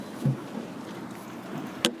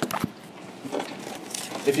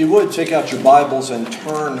If you would, take out your Bibles and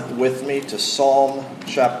turn with me to Psalm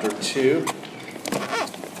chapter 2.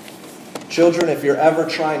 Children, if you're ever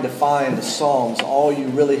trying to find the Psalms, all you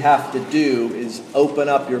really have to do is open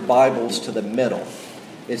up your Bibles to the middle.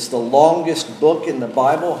 It's the longest book in the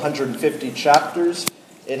Bible, 150 chapters.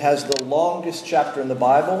 It has the longest chapter in the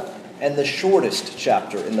Bible and the shortest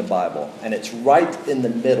chapter in the Bible. And it's right in the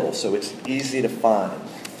middle, so it's easy to find.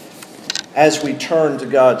 As we turn to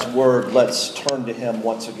God's Word, let's turn to Him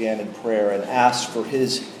once again in prayer and ask for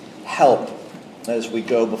His help as we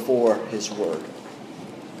go before His Word.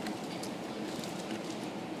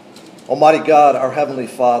 Almighty God, our Heavenly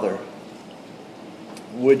Father,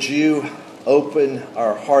 would you open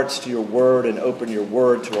our hearts to your Word and open your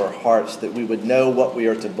Word to our hearts, that we would know what we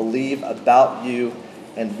are to believe about you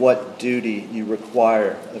and what duty you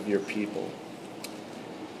require of your people.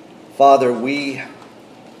 Father, we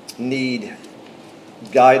need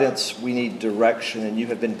guidance, we need direction, and you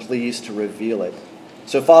have been pleased to reveal it.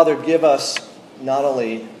 So, Father, give us not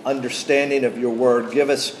only understanding of your word, give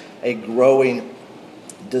us a growing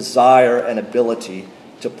desire and ability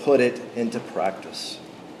to put it into practice.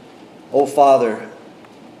 Oh, Father,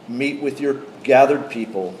 meet with your gathered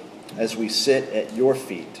people as we sit at your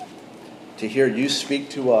feet to hear you speak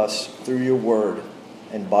to us through your word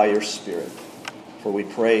and by your Spirit. For we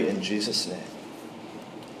pray in Jesus' name.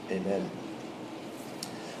 Amen.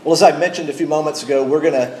 Well, as I mentioned a few moments ago, we're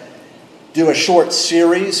going to do a short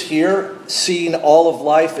series here, Seeing All of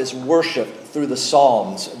Life as Worship through the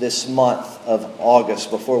Psalms this month of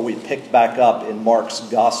August, before we pick back up in Mark's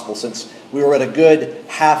Gospel, since we were at a good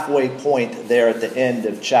halfway point there at the end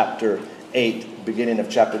of chapter 8, beginning of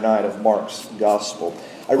chapter 9 of Mark's Gospel.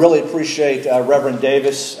 I really appreciate Reverend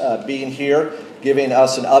Davis being here, giving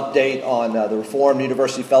us an update on the Reformed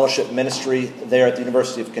University Fellowship Ministry there at the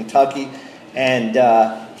University of Kentucky. And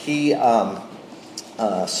he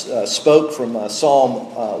spoke from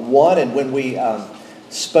Psalm 1. And when we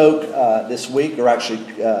spoke this week, or actually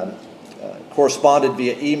corresponded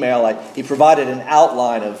via email, he provided an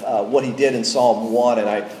outline of what he did in Psalm 1. And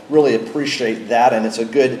I really appreciate that. And it's a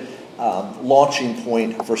good launching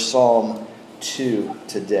point for Psalm 2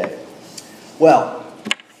 today. Well,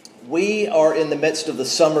 we are in the midst of the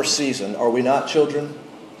summer season, are we not, children?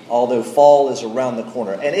 Although fall is around the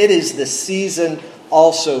corner. And it is the season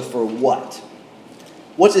also for what?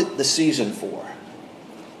 What's it the season for?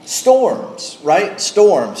 Storms, right?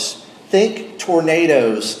 Storms. Think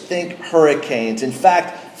tornadoes. Think hurricanes. In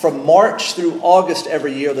fact, from March through August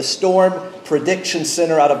every year, the Storm Prediction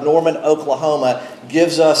Center out of Norman, Oklahoma,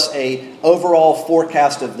 gives us an overall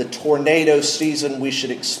forecast of the tornado season we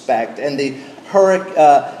should expect. And the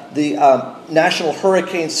National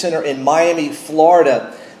Hurricane Center in Miami,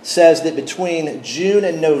 Florida, says that between June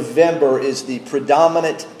and November is the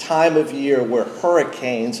predominant time of year where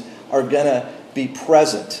hurricanes are going to be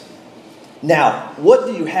present. Now, what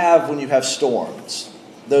do you have when you have storms?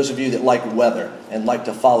 Those of you that like weather and like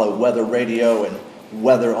to follow weather radio and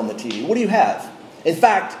weather on the TV, what do you have? In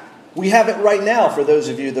fact, we have it right now for those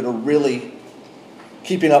of you that are really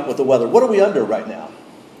keeping up with the weather. What are we under right now?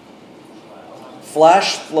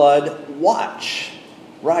 Flash flood watch.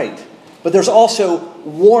 Right. But there's also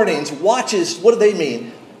warnings. Watches, what do they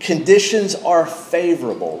mean? Conditions are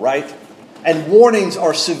favorable, right? And warnings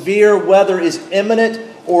are severe weather is imminent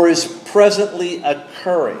or is presently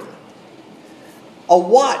occurring. A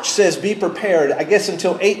watch says be prepared. I guess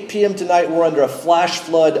until 8 p.m. tonight we're under a flash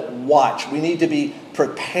flood watch. We need to be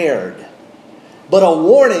prepared. But a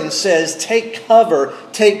warning says take cover,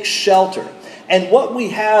 take shelter. And what we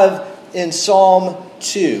have in Psalm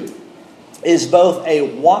 2 is both a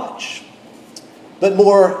watch, but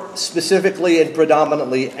more specifically and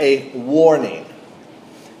predominantly a warning.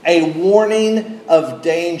 A warning of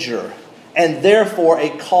danger, and therefore a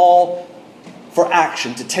call for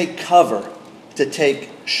action, to take cover, to take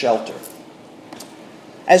shelter.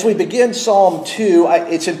 As we begin Psalm 2,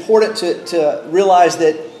 it's important to realize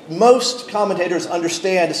that most commentators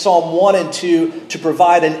understand Psalm 1 and 2 to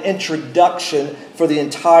provide an introduction for the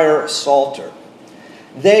entire Psalter.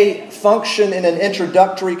 They function in an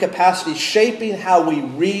introductory capacity, shaping how we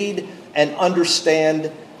read and understand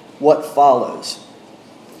what follows.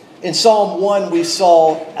 In Psalm 1, we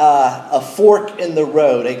saw a fork in the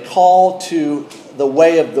road, a call to the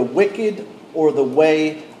way of the wicked or the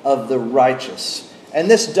way of the righteous.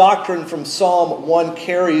 And this doctrine from Psalm 1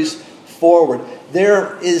 carries forward.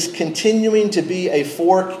 There is continuing to be a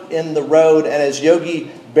fork in the road, and as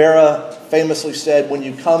Yogi Berra famously said, when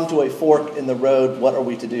you come to a fork in the road, what are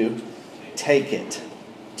we to do? Take it.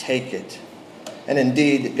 Take it. And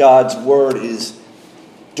indeed, God's word is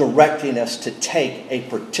directing us to take a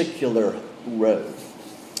particular road.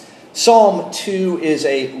 Psalm 2 is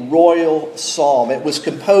a royal psalm. It was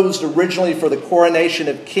composed originally for the coronation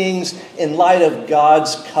of kings in light of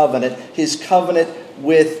God's covenant, his covenant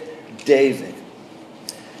with David.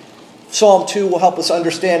 Psalm 2 will help us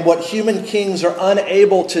understand what human kings are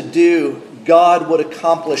unable to do, God would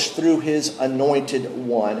accomplish through his anointed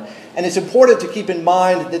one. And it's important to keep in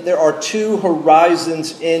mind that there are two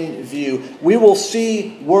horizons in view. We will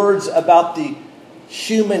see words about the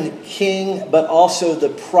human king, but also the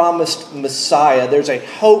promised Messiah. There's a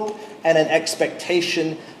hope and an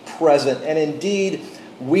expectation present. And indeed,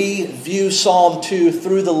 we view Psalm 2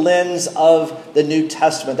 through the lens of the New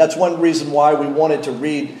Testament. That's one reason why we wanted to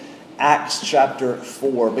read Acts chapter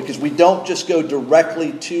 4, because we don't just go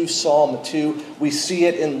directly to Psalm 2. We see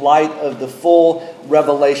it in light of the full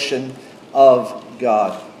revelation of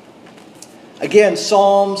God. Again,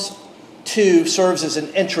 Psalms 2 serves as an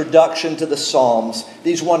introduction to the Psalms.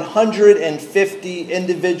 These 150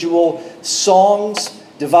 individual songs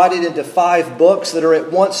divided into 5 books that are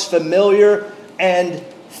at once familiar and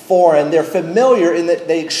foreign. They're familiar in that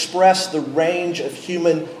they express the range of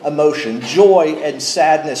human emotion, joy and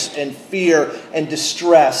sadness and fear and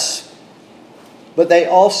distress. But they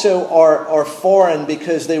also are foreign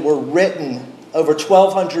because they were written over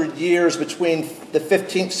 1,200 years between the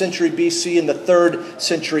 15th century BC and the 3rd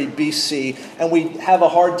century BC. And we have a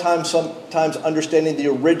hard time sometimes understanding the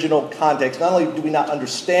original context. Not only do we not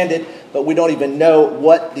understand it, but we don't even know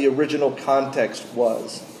what the original context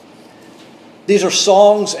was. These are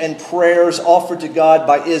songs and prayers offered to God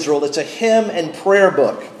by Israel. It's a hymn and prayer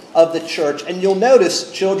book of the church. And you'll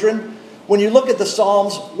notice, children, when you look at the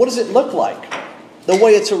Psalms, what does it look like? The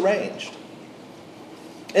way it's arranged.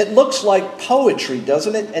 It looks like poetry,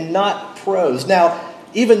 doesn't it? And not prose. Now,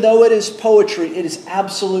 even though it is poetry, it is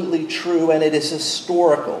absolutely true and it is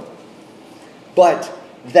historical. But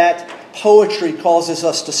that poetry causes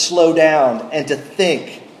us to slow down and to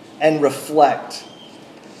think and reflect,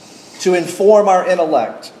 to inform our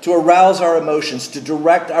intellect, to arouse our emotions, to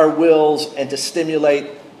direct our wills, and to stimulate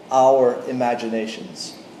our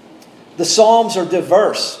imaginations. The Psalms are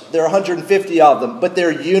diverse. There are 150 of them, but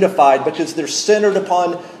they're unified because they're centered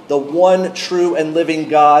upon the one true and living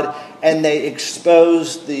God, and they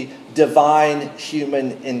expose the divine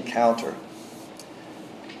human encounter.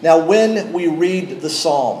 Now, when we read the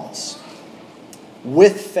Psalms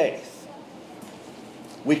with faith,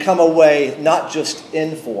 we come away not just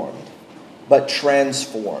informed, but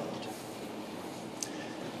transformed.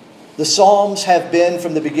 The Psalms have been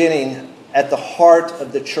from the beginning at the heart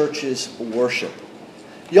of the church's worship.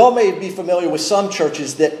 Y'all may be familiar with some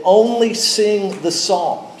churches that only sing the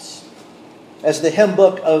Psalms as the hymn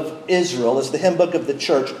book of Israel, as the hymn book of the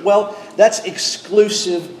church. Well, that's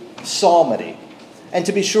exclusive psalmody. And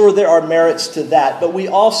to be sure, there are merits to that. But we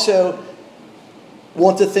also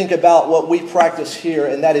want to think about what we practice here,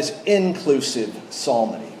 and that is inclusive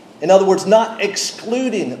psalmody. In other words, not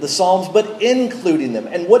excluding the Psalms, but including them.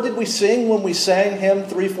 And what did we sing when we sang hymn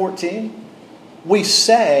 314? We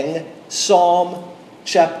sang Psalm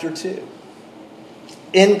chapter 2.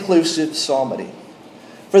 Inclusive psalmody.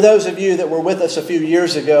 For those of you that were with us a few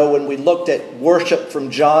years ago when we looked at worship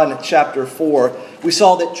from John chapter 4, we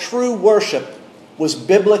saw that true worship was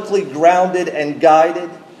biblically grounded and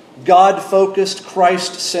guided, God-focused,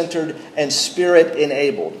 Christ-centered, and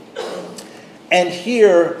Spirit-enabled. And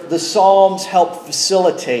here, the Psalms help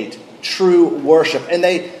facilitate true worship. And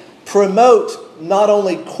they promote not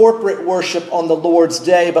only corporate worship on the Lord's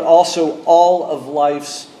Day, but also all of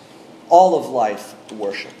life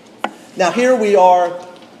worship. Now, here we are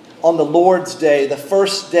on the Lord's Day, the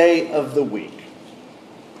first day of the week.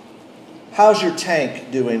 How's your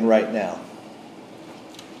tank doing right now?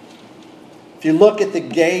 If you look at the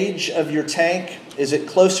gauge of your tank, is it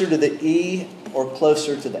closer to the E or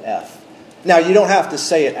closer to the F? Now, you don't have to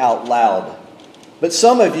say it out loud, but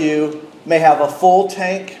some of you may have a full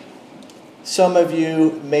tank. Some of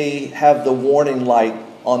you may have the warning light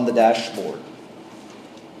on the dashboard.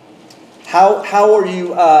 How are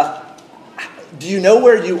you? Do you know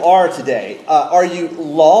where you are today? Are you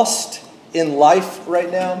lost in life right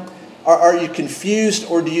now? Are you confused,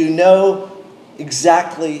 or do you know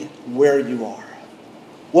exactly where you are?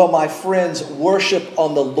 Well, my friends, worship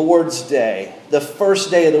on the Lord's Day, the first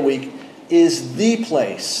day of the week, is the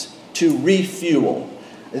place to refuel,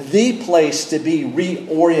 the place to be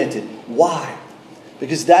reoriented. Why?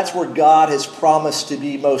 Because that's where God has promised to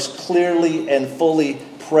be most clearly and fully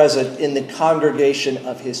present in the congregation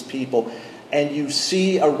of his people. And you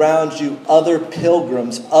see around you other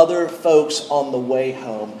pilgrims, other folks on the way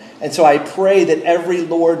home. And so I pray that every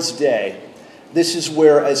Lord's Day, this is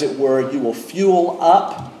where, as it were, you will fuel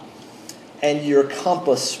up and your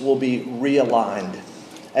compass will be realigned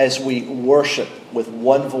as we worship with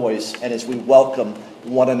one voice and as we welcome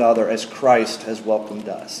one another as Christ has welcomed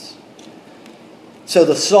us. So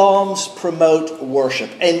the Psalms promote worship,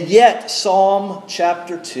 and yet Psalm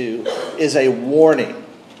chapter 2 is a warning.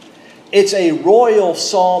 It's a royal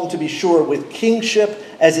psalm, to be sure, with kingship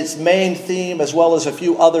as its main theme, as well as a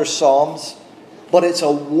few other psalms, but it's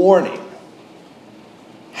a warning.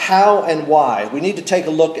 How and why? We need to take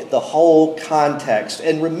a look at the whole context.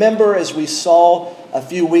 And remember, as we saw a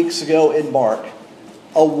few weeks ago in Mark,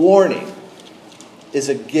 a warning is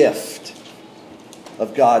a gift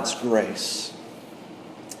of God's grace.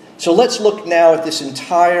 So let's look now at this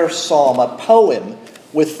entire psalm, a poem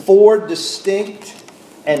with 4 distinct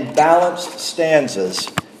and balanced stanzas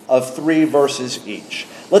of 3 verses each.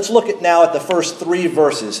 Let's look at now at the first 3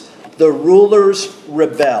 verses. The rulers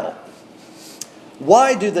rebel.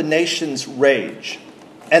 Why do the nations rage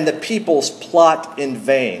and the peoples plot in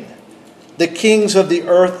vain? The kings of the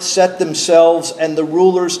earth set themselves and the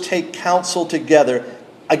rulers take counsel together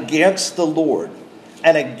against the Lord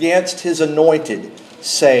and against his anointed,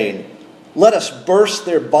 saying, let us burst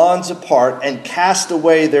their bonds apart and cast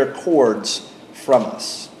away their cords from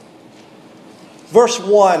us. Verse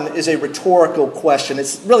 1 is a rhetorical question.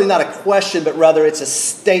 It's really not a question, but rather it's a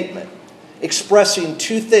statement expressing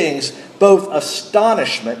 2 things, both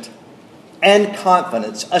astonishment and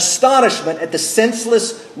confidence. Astonishment at the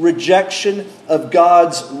senseless rejection of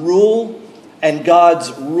God's rule and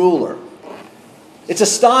God's ruler. It's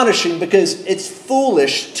astonishing because it's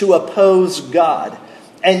foolish to oppose God.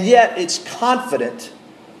 And yet it's confident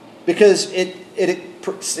because it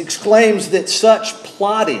exclaims that such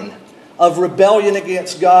plotting of rebellion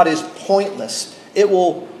against God is pointless. It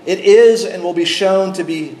is and will be shown to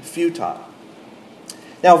be futile.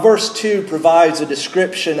 Now, verse 2 provides a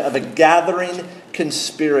description of a gathering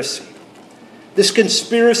conspiracy. This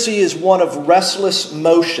conspiracy is one of restless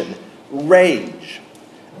motion, rage,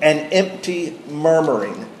 and empty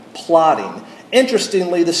murmuring, plotting.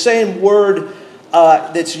 Interestingly, the same word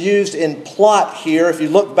that's used in plot here, if you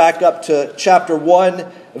look back up to chapter 1,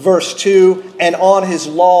 verse 2, and on his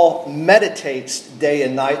law meditates day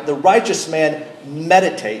and night. The righteous man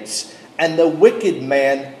meditates, and the wicked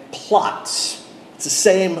man plots. It's the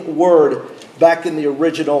same word back in the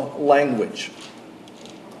original language.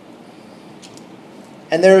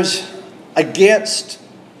 And there's against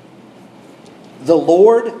the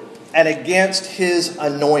Lord and against his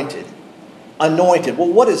anointed. Anointed.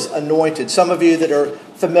 Well, what is anointed? Some of you that are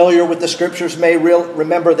familiar with the scriptures may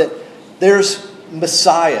remember that there's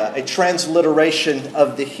Messiah, a transliteration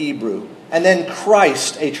of the Hebrew, and then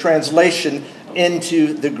Christ, a translation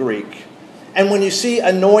into the Greek. And when you see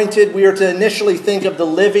anointed, we are to initially think of the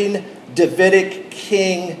living Davidic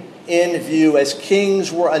king in view, as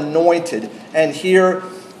kings were anointed. And here,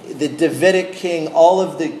 the Davidic king, all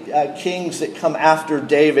of the kings that come after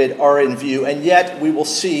David are in view. And yet, we will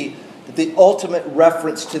see that the ultimate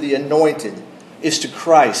reference to the anointed is to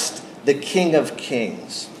Christ, the King of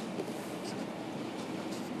Kings.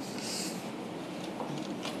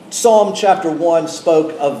 Psalm chapter 1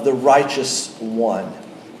 spoke of the righteous one,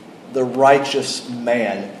 the righteous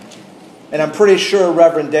man. And I'm pretty sure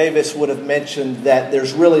Reverend Davis would have mentioned that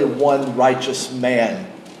there's really one righteous man,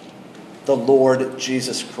 the Lord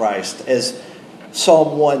Jesus Christ, as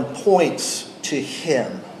Psalm 1 points to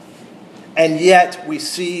him. And yet we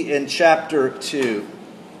see in chapter 2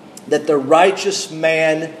 that the righteous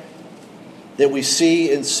man that we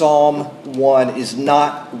see in Psalm 1 is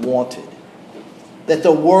not wanted. That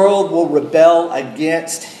the world will rebel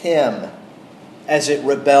against him as it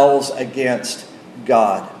rebels against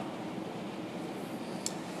God.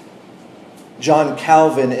 John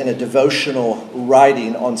Calvin, in a devotional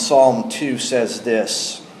writing on Psalm 2, says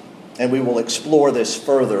this, and we will explore this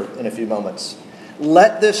further in a few moments.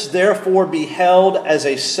 Let this therefore be held as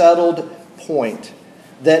a settled point,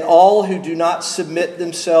 that all who do not submit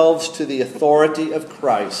themselves to the authority of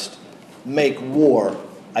Christ make war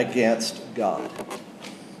against God,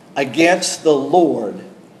 against the Lord,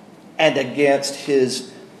 and against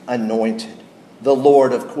his anointed. The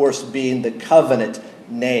Lord, of course, being the covenant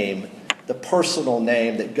name, the personal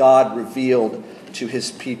name that God revealed to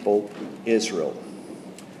his people Israel.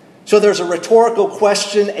 So there's a rhetorical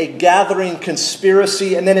question, a gathering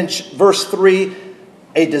conspiracy, and then in verse 3,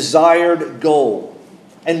 a desired goal.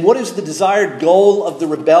 And what is the desired goal of the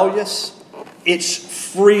rebellious? It's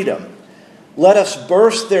freedom. Let us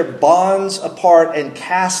burst their bonds apart and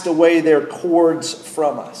cast away their cords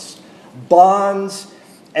from us. Bonds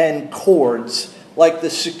and cords, like the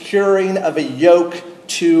securing of a yoke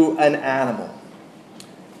to an animal.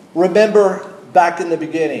 Remember back in the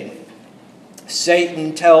beginning,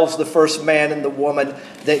 Satan tells the first man and the woman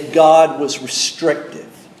that God was restrictive,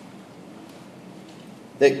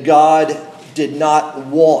 that God did not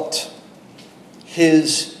want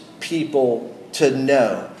his people to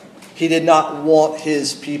know. He did not want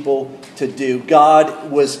his people to do.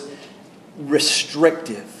 God was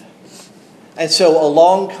restrictive. And so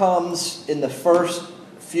along comes, in the first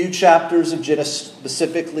few chapters of Genesis,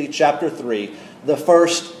 specifically chapter 3, the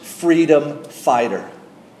first freedom fighter,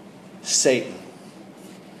 Satan.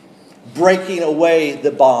 Breaking away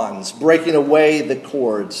the bonds, breaking away the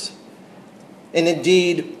cords. And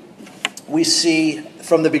indeed, we see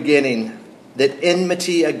from the beginning that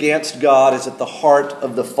enmity against God is at the heart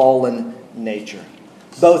of the fallen nature.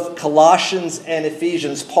 Both Colossians and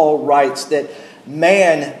Ephesians, Paul writes that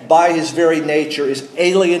man, by his very nature, is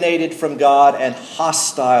alienated from God and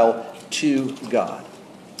hostile to God.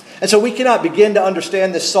 And so we cannot begin to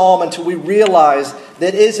understand this psalm until we realize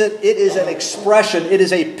that it is an expression, it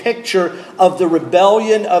is a picture of the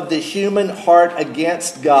rebellion of the human heart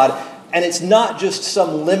against God. And it's not just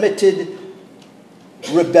some limited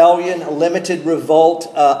rebellion, a limited revolt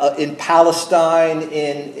in Palestine,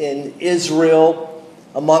 in Israel,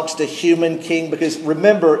 amongst a human king. Because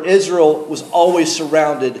remember, Israel was always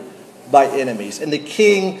surrounded by enemies. And the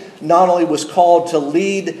king not only was called to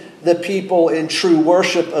lead the people in true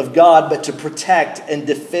worship of God, but to protect and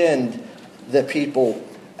defend the people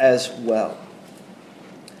as well.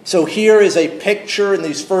 So here is a picture in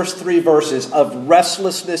these first 3 verses of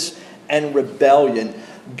restlessness and rebellion.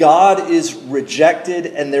 God is rejected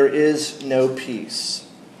and there is no peace.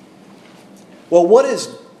 Well, what is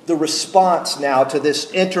the response now to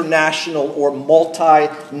this international or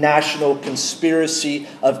multinational conspiracy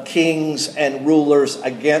of kings and rulers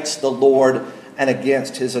against the Lord and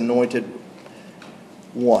against his anointed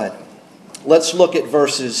one? Let's look at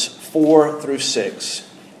verses 4 through 6.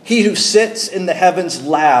 He who sits in the heavens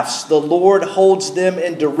laughs. The Lord holds them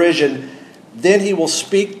in derision. Then he will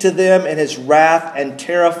speak to them in his wrath and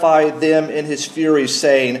terrify them in his fury,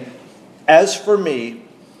 saying, "As for me,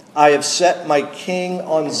 I have set my king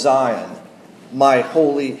on Zion, my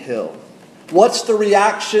holy hill." What's the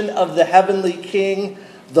reaction of the heavenly king?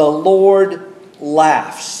 The Lord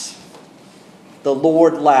laughs. The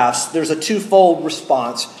Lord laughs. There's a twofold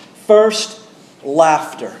response. First,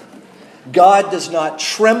 laughter. God does not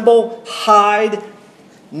tremble, hide.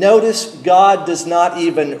 Notice, God does not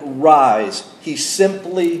even rise. He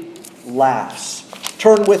simply laughs.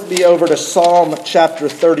 Turn with me over to Psalm chapter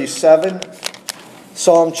 37.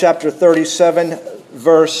 Psalm chapter 37,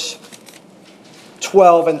 verse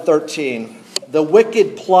 12 and 13. The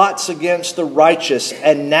wicked plots against the righteous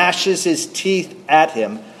and gnashes his teeth at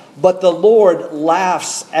him, but the Lord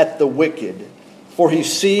laughs at the wicked, for he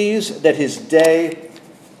sees that his day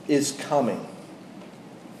is coming.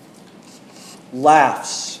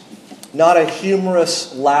 Laughs. Not a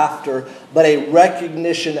humorous laughter, but a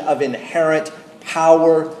recognition of inherent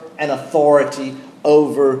power and authority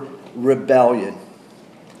over rebellion.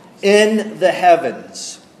 In the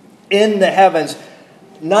heavens,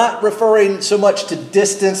 not referring so much to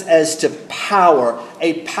distance as to power,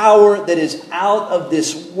 a power that is out of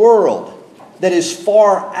this world, that is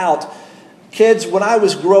far out. Kids, when I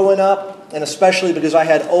was growing up, and especially because I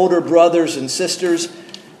had older brothers and sisters,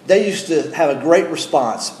 they used to have a great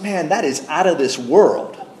response. Man, that is out of this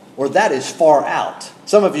world, or that is far out.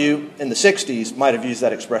 Some of you in the 60s might have used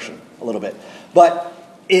that expression a little bit. But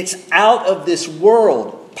it's out of this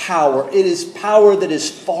world power. It is power that is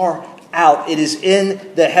far out. It is in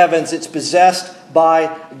the heavens. It's possessed by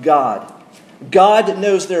God. God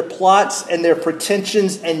knows their plots and their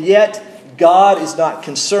pretensions, and yet God is not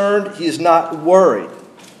concerned. He is not worried.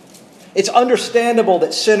 It's understandable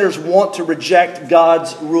that sinners want to reject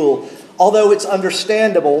God's rule. Although it's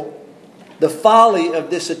understandable, the folly of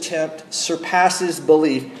this attempt surpasses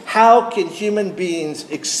belief. How can human beings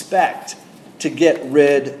expect to get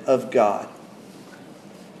rid of God?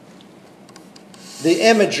 The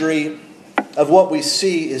imagery of what we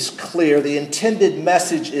see is clear. The intended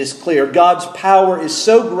message is clear. God's power is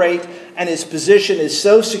so great and his position is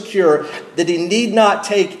so secure that he need not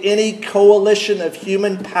take any coalition of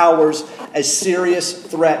human powers as serious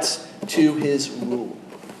threats to his rule.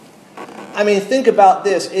 I mean, think about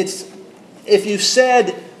this. If you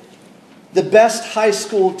said the best high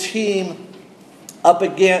school team up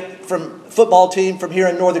against football team from here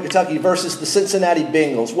in Northern Kentucky versus the Cincinnati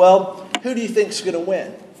Bengals, well, who do you think is going to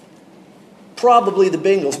win? Probably the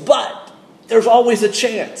Bengals. But there's always a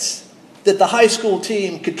chance that the high school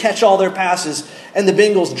team could catch all their passes and the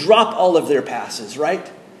Bengals drop all of their passes, right?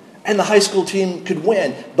 And the high school team could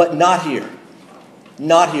win. But not here.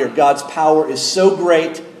 Not here. God's power is so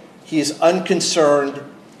great, He is unconcerned.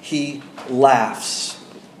 He laughs.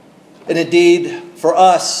 And indeed, for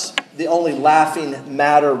us, the only laughing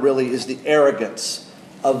matter really is the arrogance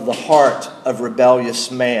of the heart of rebellious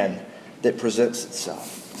man that presents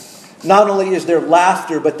itself. Not only is there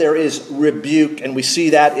laughter, but there is rebuke, and we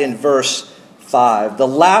see that in verse 5. The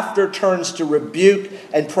laughter turns to rebuke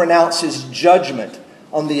and pronounces judgment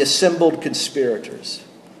on the assembled conspirators.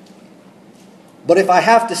 But if I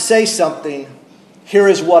have to say something, here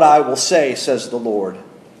is what I will say, says the Lord.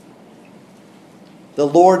 The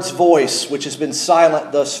Lord's voice, which has been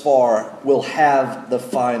silent thus far, will have the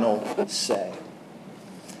final say.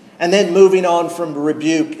 And then moving on from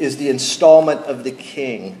rebuke is the installment of the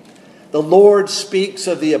king. The Lord speaks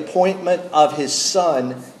of the appointment of his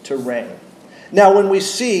son to reign. Now when we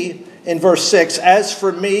see in verse 6, as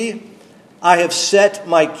for me, I have set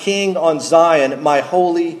my king on Zion, my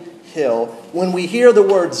holy hill. When we hear the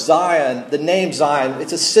word Zion, the name Zion,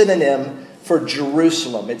 it's a synonym for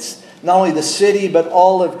Jerusalem. It's not only the city, but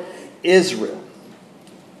all of Israel.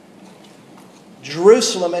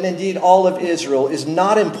 Jerusalem, and indeed all of Israel, is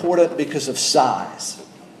not important because of size.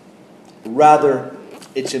 Rather,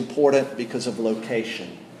 it's important because of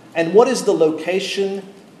location. And what is the location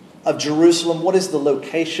of Jerusalem? What is the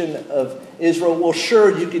location of Israel? Well,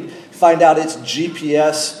 sure, you could find out its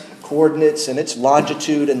GPS coordinates and its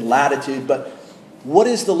longitude and latitude, but what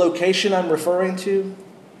is the location I'm referring to?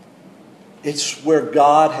 It's where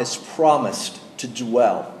God has promised to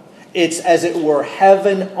dwell. It's as it were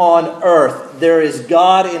heaven on earth. There is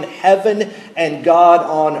God in heaven and God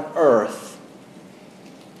on earth.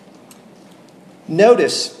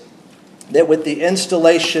 Notice that with the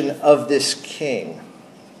installation of this king,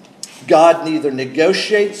 God neither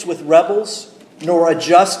negotiates with rebels nor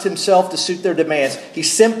adjusts himself to suit their demands. He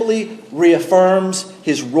simply reaffirms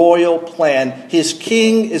his royal plan. His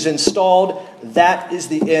king is installed. That is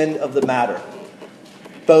the end of the matter.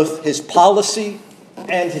 Both his policy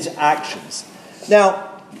and his actions.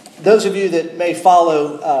 Now, those of you that may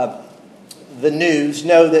follow the news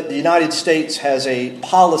know that the United States has a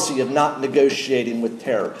policy of not negotiating with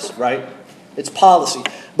terrorists, right? It's policy.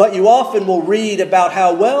 But you often will read about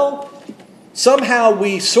how, well, somehow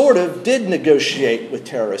we sort of did negotiate with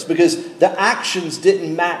terrorists because the actions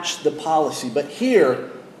didn't match the policy. But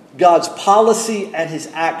here, God's policy and his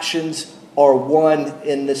actions are one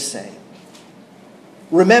in the same.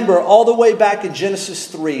 Remember, all the way back in Genesis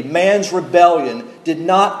 3, man's rebellion did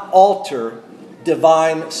not alter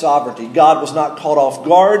divine sovereignty. God was not caught off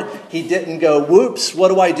guard. He didn't go, whoops, what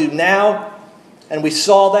do I do now? And we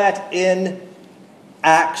saw that in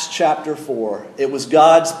Acts chapter 4. It was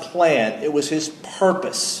God's plan. It was his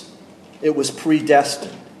purpose. It was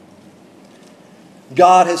predestined.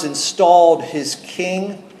 God has installed his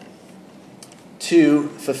king to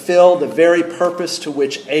fulfill the very purpose to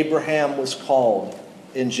which Abraham was called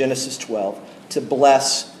in Genesis 12, to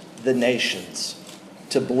bless the nations.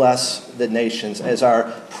 To bless the nations, as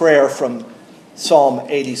our prayer from Psalm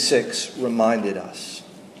 86 reminded us.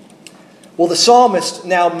 Well, the psalmist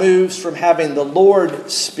now moves from having the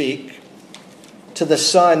Lord speak to the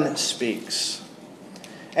Son speaks.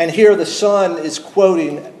 And here the Son is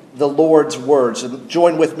quoting the Lord's words. And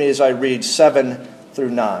join with me as I read 7 through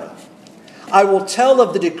 9. I will tell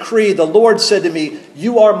of the decree. The Lord said to me,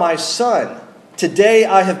 you are my son. Today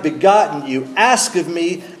I have begotten you. Ask of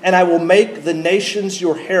me, and I will make the nations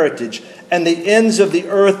your heritage, and the ends of the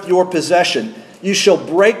earth your possession. You shall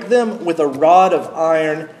break them with a rod of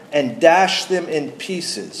iron, and dash them in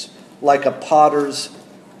pieces like a potter's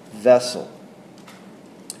vessel.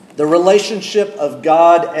 The relationship of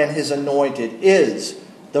God and his anointed is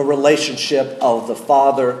the relationship of the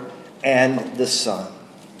Father and the Son.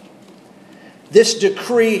 This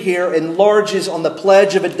decree here enlarges on the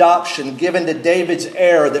pledge of adoption given to David's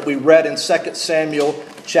heir that we read in 2 Samuel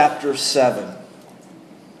chapter 7.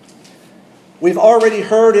 We've already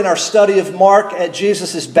heard in our study of Mark at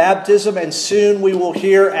Jesus' baptism, and soon we will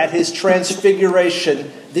hear at his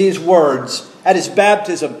transfiguration these words. At his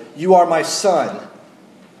baptism, you are my son.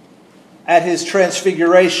 At his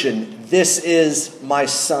transfiguration, this is my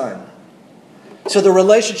son. So the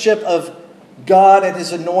relationship of God and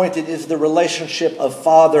his anointed is the relationship of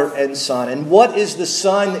Father and Son. And what is the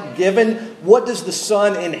Son given? What does the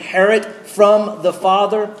Son inherit from the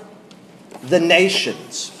Father? The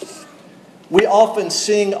nations. We often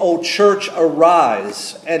sing, O church,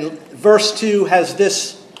 arise. And verse 2 has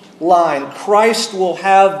this line, Christ will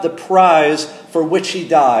have the prize for which he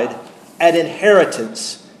died, an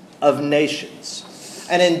inheritance of nations.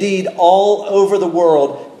 And indeed, all over the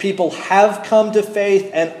world, people have come to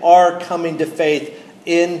faith and are coming to faith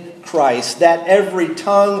in Christ, that every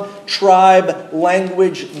tongue, tribe,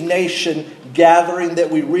 language, nation gathering that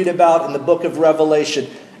we read about in the book of Revelation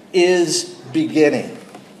is beginning.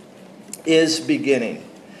 Is beginning.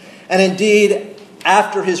 And indeed,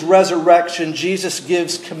 after his resurrection, Jesus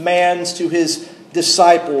gives commands to his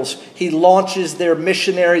disciples. He launches their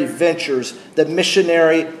missionary ventures, the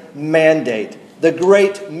missionary mandate, the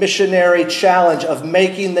great missionary challenge of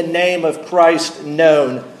making the name of Christ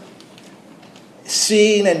known,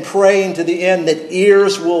 seeing and praying to the end that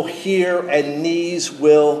ears will hear and knees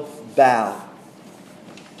will bow.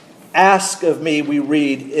 Ask of me, we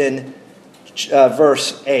read in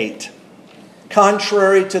verse 8.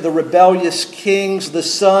 Contrary to the rebellious kings, the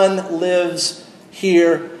Son lives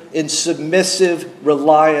here in submissive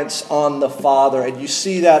reliance on the Father. And you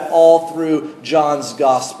see that all through John's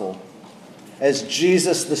Gospel, as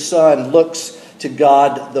Jesus the Son looks to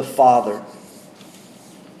God the Father.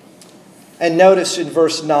 And notice in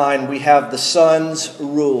verse 9, we have the Son's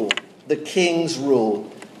rule, the King's rule,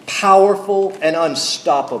 powerful and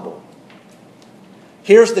unstoppable.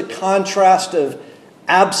 Here's the contrast of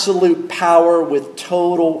absolute power with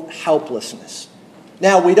total helplessness.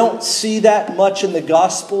 Now, we don't see that much in the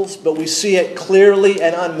Gospels, but we see it clearly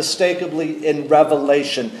and unmistakably in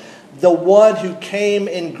Revelation. The one who came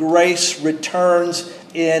in grace returns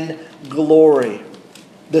in glory.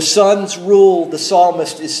 The Son's rule, the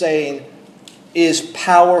psalmist is saying, is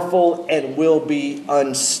powerful and will be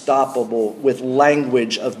unstoppable, with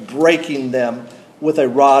language of breaking them with a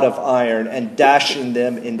rod of iron and dashing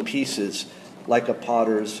them in pieces like a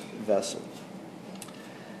potter's vessel.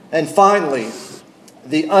 And finally,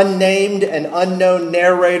 the unnamed and unknown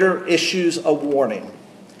narrator issues a warning.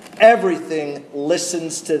 Everything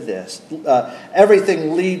listens to this.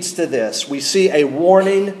 Everything leads to this. We see a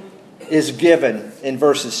warning is given in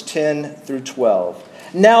verses 10 through 12.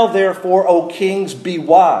 Now, therefore, O kings, be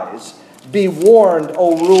wise. Be warned,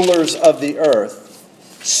 O rulers of the earth.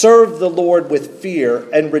 Serve the Lord with fear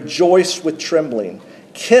and rejoice with trembling.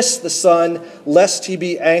 Kiss the Son, lest he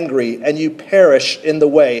be angry and you perish in the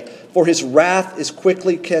way, for his wrath is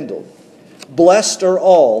quickly kindled. Blessed are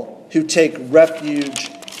all who take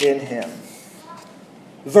refuge in him.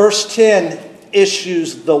 Verse 10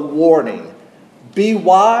 issues the warning. Be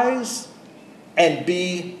wise and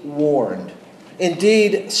be warned.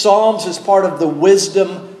 Indeed, Psalms is part of the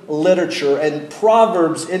wisdom literature, and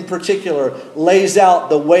Proverbs in particular lays out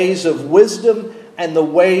the ways of wisdom and the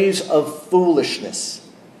ways of foolishness.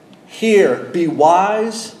 Here, be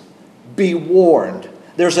wise, be warned.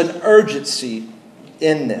 There's an urgency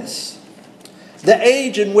in this. The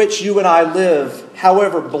age in which you and I live,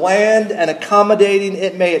 however bland and accommodating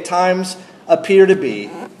it may at times appear to be,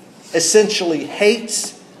 essentially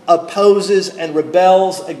hates, opposes, and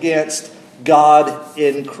rebels against God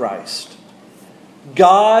in Christ.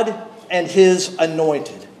 God and his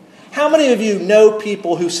anointed. How many of you know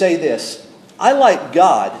people who say this? I like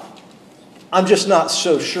God, I'm just not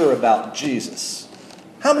so sure about Jesus.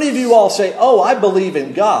 How many of you all say, oh, I believe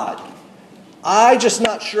in God, I'm just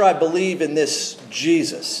not sure I believe in this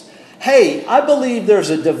Jesus? Hey, I believe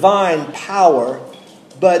there's a divine power,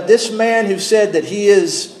 but this man who said that he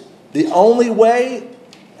is the only way,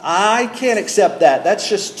 I can't accept that. That's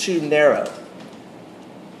just too narrow.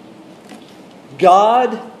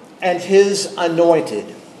 God and his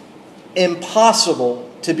anointed, impossible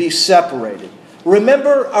to be separated.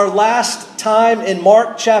 Remember our last time in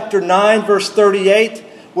Mark chapter 9, verse 38,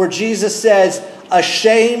 where Jesus says,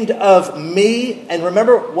 ashamed of me, and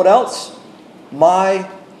remember what else? My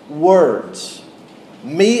words.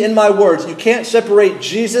 Me and my words. You can't separate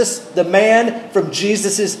Jesus, the man, from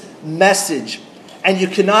Jesus' message. And you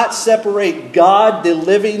cannot separate God, the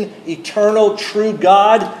living, eternal, true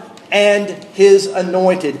God, and his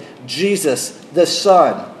anointed, Jesus, the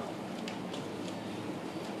Son.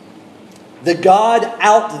 The God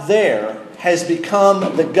out there has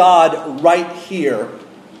become the God right here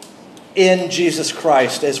in Jesus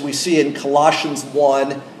Christ, as we see in Colossians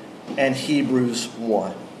 1 and Hebrews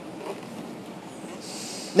 1.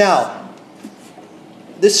 Now,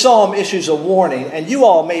 this psalm issues a warning, and you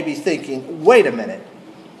all may be thinking, wait a minute.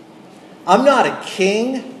 I'm not a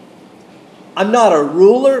king. I'm not a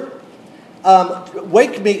ruler.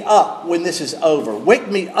 Wake me up when this is over. Wake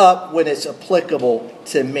me up when it's applicable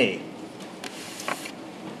to me.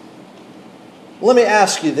 Let me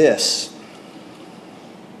ask you this.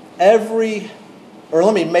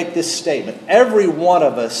 Let me make this statement. Every one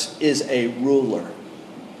of us is a ruler.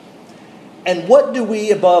 And what do we,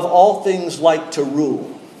 above all things, like to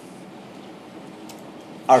rule?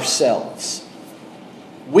 Ourselves.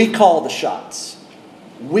 We call the shots.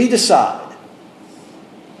 We decide.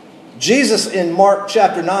 Jesus in Mark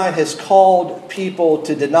chapter 9 has called people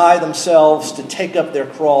to deny themselves, to take up their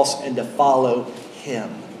cross, and to follow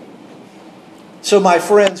Him. So my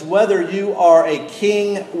friends, whether you are a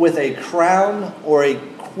king with a crown or a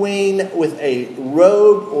queen with a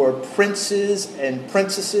robe or princes and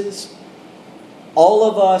princesses, all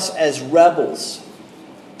of us as rebels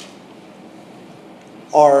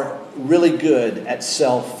are really good at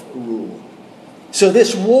self-rule. So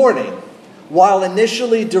this warning, while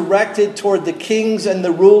initially directed toward the kings and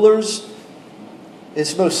the rulers,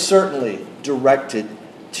 is most certainly directed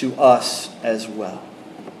to us as well.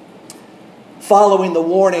 Following the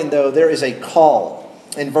warning, though, there is a call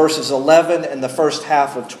in verses 11 and the first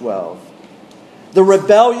half of 12. The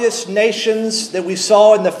rebellious nations that we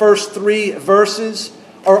saw in the first 3 verses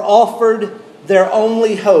are offered their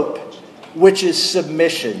only hope, which is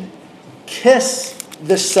submission. Kiss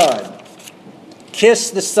the Son.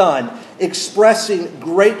 Kiss the Son, expressing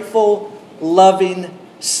grateful, loving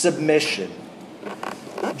submission.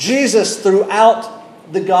 Jesus,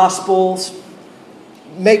 throughout the Gospels,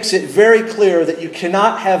 makes it very clear that you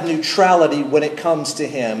cannot have neutrality when it comes to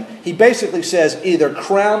Him. He basically says, either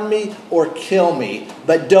crown me or kill me,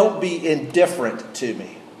 but don't be indifferent to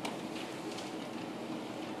me.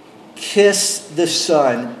 Kiss the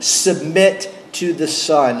Son, submit to the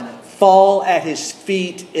Son, fall at His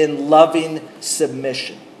feet in loving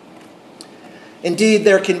submission. Indeed,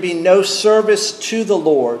 there can be no service to the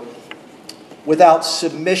Lord without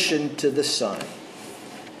submission to the Son,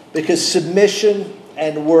 because submission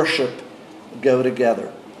and worship go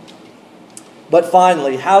together. But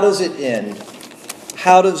finally, how does it end?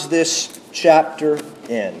 How does this chapter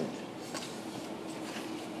end?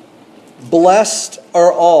 Blessed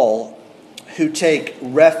are all who take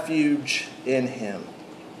refuge in Him.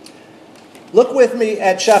 Look with me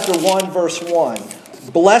at chapter 1, verse 1.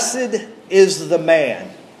 Blessed is the man.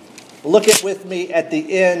 Look at with me at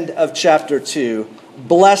the end of chapter 2.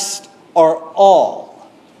 Blessed are all.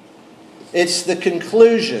 It's the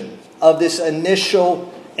conclusion of this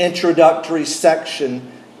initial introductory section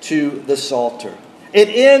to the Psalter. It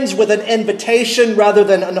ends with an invitation rather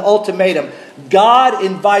than an ultimatum. God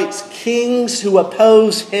invites kings who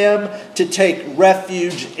oppose Him to take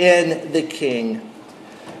refuge in the King.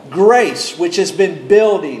 Grace, which has been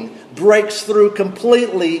building, breaks through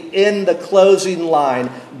completely in the closing line.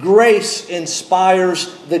 Grace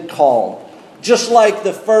inspires the call. Just like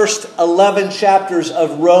the first 11 chapters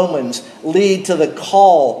of Romans lead to the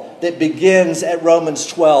call that begins at Romans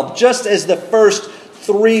 12. Just as the first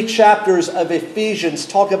 3 chapters of Ephesians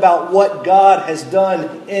talk about what God has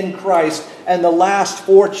done in Christ, and the last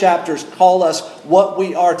 4 chapters call us what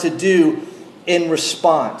we are to do in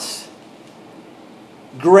response.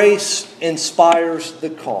 Grace inspires the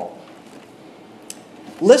call.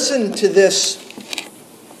 Listen to this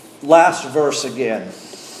last verse again.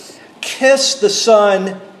 Kiss the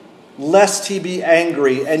Son, lest He be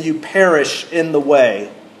angry and you perish in the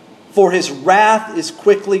way, for His wrath is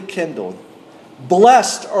quickly kindled.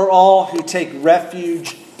 Blessed are all who take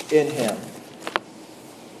refuge in Him.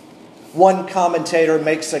 One commentator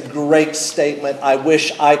makes a great statement. I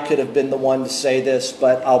wish I could have been the one to say this,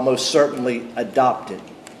 but I'll most certainly adopt it.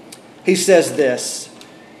 He says this: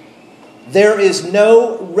 there is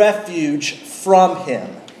no refuge from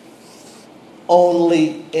Him,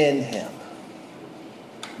 only in Him.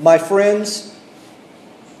 My friends,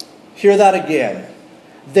 hear that again.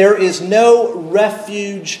 There is no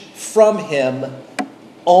refuge from Him,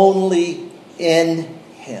 only in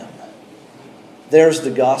Him. There's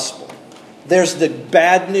the gospel. There's the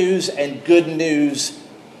bad news and good news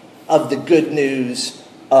of the good news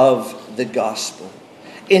of the gospel.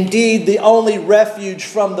 Indeed, the only refuge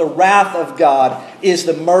from the wrath of God is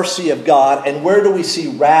the mercy of God. And where do we see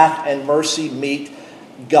wrath and mercy meet?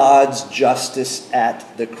 God's justice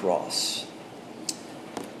at the cross.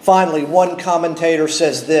 Finally, one commentator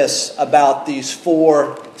says this about these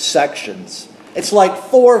 4 sections. It's like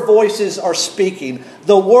 4 voices are speaking.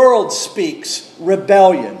 The world speaks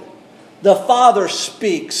rebellion. The Father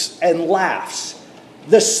speaks and laughs.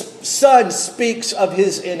 The Son speaks of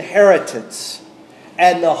His inheritance.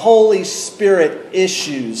 And the Holy Spirit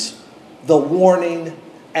issues the warning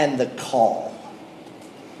and the call.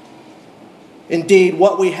 Indeed,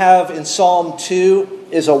 what we have in Psalm 2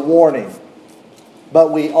 is a warning.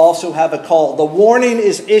 But we also have a call. The warning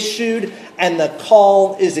is issued and the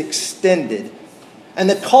call is extended. And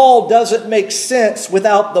the call doesn't make sense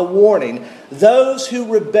without the warning. Those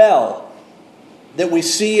who rebel, that we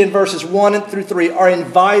see in verses 1 through 3, are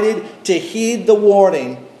invited to heed the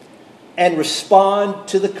warning and respond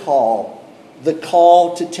to the call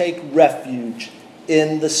to take refuge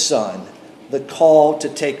in the Son. the call to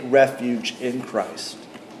take refuge in Christ.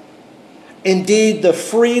 Indeed, the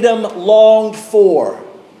freedom longed for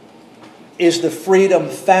is the freedom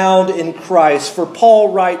found in Christ. For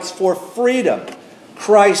Paul writes, for freedom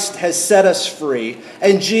Christ has set us free.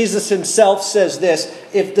 And Jesus himself says this,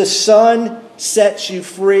 if the Son sets you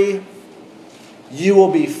free, you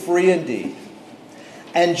will be free indeed.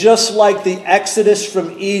 And just like the Exodus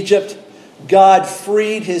from Egypt, God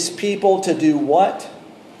freed his people to do what?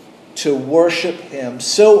 To worship him.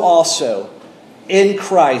 So also, in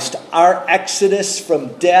Christ, our exodus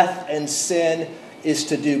from death and sin is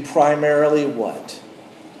to do primarily what?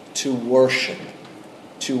 To worship.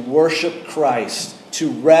 To worship Christ.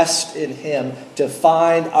 To rest in him. To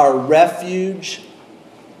find our refuge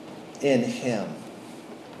in him.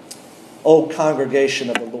 O congregation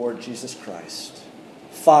of the Lord Jesus Christ,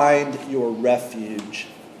 find your refuge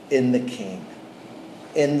in the King,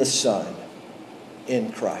 in the Son,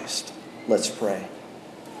 in Christ. Let's pray.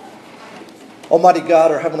 Almighty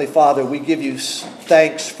God, our Heavenly Father, we give you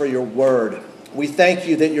thanks for your word. We thank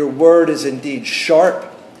you that your word is indeed sharp.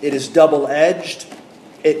 It is double-edged.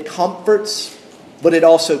 It comforts, but it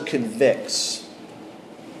also convicts.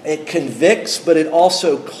 It convicts, but it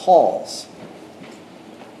also calls.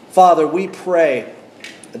 Father, we pray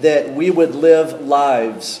that we would live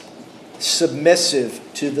lives submissive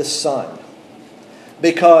to the Son,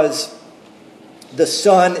 because the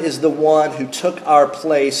Son is the one who took our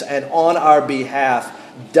place and on our behalf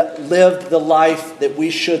lived the life that we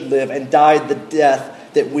should live and died the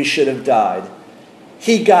death that we should have died.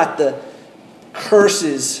 He got the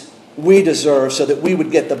curses we deserve so that we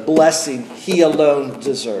would get the blessing he alone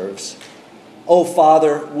deserves. Oh,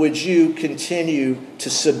 Father, would you continue to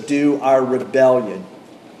subdue our rebellion?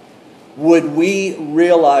 Would we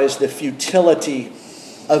realize the futility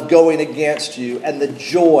of going against you and the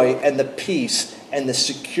joy and the peace and the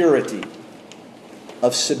security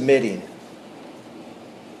of submitting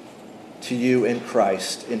to you in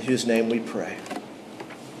Christ, in whose name we pray.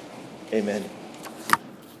 Amen.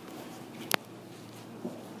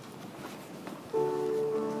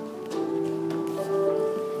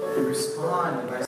 Respond by